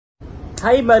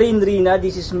Hi Marine Rina,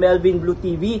 this is Melvin Blue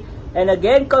TV. And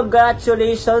again,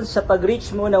 congratulations sa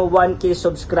pag-reach mo ng 1K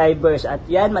subscribers. At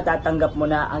yan, matatanggap mo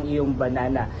na ang iyong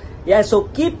banana. Yan, so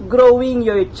keep growing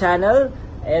your channel.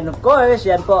 And of course,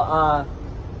 yan po,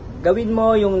 gawin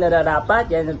mo yung nararapat.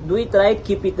 Yan, do it right,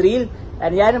 keep it real.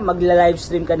 And yan,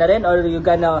 magla-livestream ka na rin or you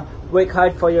gonna work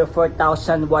hard for your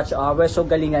 4,000 watch hours. So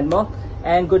galingan mo.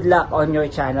 And good luck on your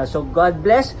channel. So God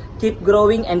bless, keep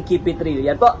growing and keep it real.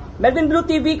 Yan po, Melvin Blue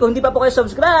TV. Kung hindi pa po kayo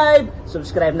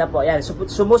subscribe na po. Yan,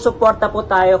 sumusuporta po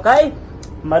tayo kay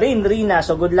Marine Rina.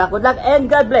 So good luck and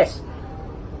God bless.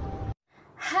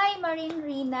 Hi Marine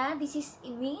Rina, this is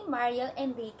me, Mariel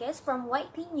Enriquez from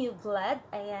YT New Blood.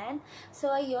 Ayan.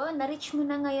 So ayun, na-reach mo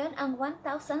na ngayon ang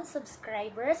 1,000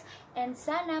 subscribers and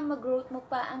sana mag-growth mo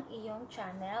pa ang iyong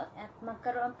channel at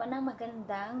magkaroon pa ng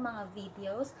magandang mga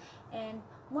videos and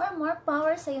more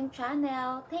power sa iyong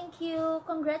channel. Thank you.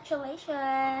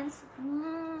 Congratulations.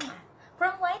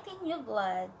 From YT New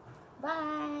Blood.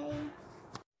 Bye.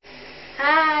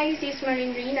 Hi, this is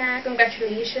Marine Rina.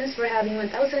 Congratulations for having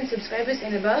 1,000 subscribers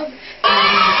and above.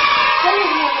 Sana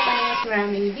gumawa pa ng mas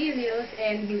maraming videos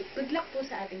and good luck po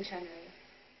sa ating channel.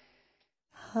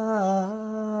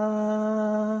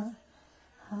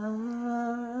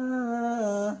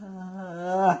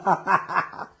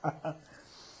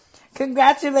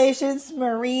 Congratulations,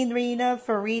 Marine Rina,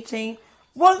 for reaching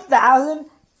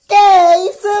 1,000K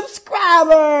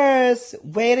subscribers!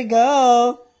 Way to go!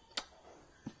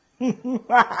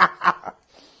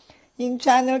 Yung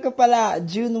channel ko pala,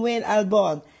 Junwell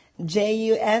Albon.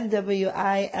 Junwille.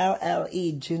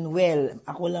 Junwell.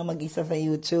 Ako lang mag-isa sa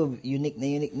YouTube. Unique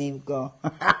name ko.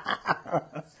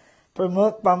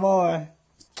 Promote pa more.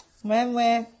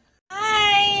 Meme.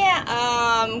 Hi!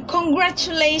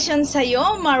 Congratulations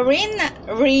sa'yo, Marine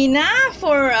Rina,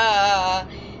 for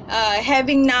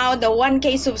having now the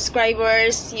 1K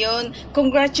subscribers. Yun.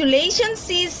 Congratulations,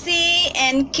 Sisi,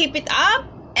 and keep it up.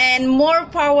 And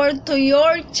more power to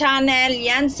your channel.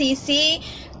 Yan, Sisi.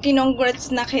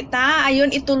 Kinongrats na kita.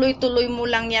 Ayun, ituloy-tuloy mo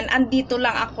lang yan. Andito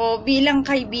lang ako bilang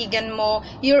kaibigan mo.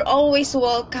 You're always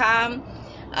welcome.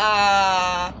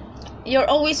 You're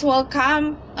always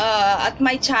welcome at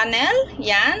my channel.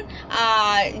 Yan.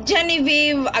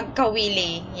 Genevieve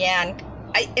Agkawili. Yan.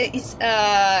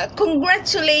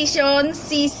 Congratulations,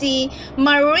 Sisi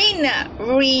Marine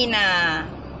Rina.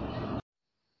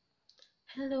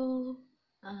 Hello.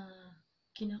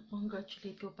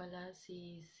 Kina-congratulate ko pala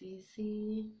si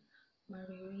Sisi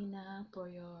Marina for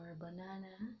your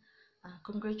banana.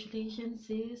 Congratulations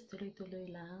sis, tuloy-tuloy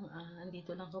lang.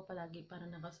 Andito lang ko palagi para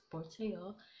nakasupport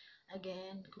sa'yo.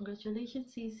 Again,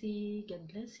 congratulations Sisi. God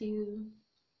bless you.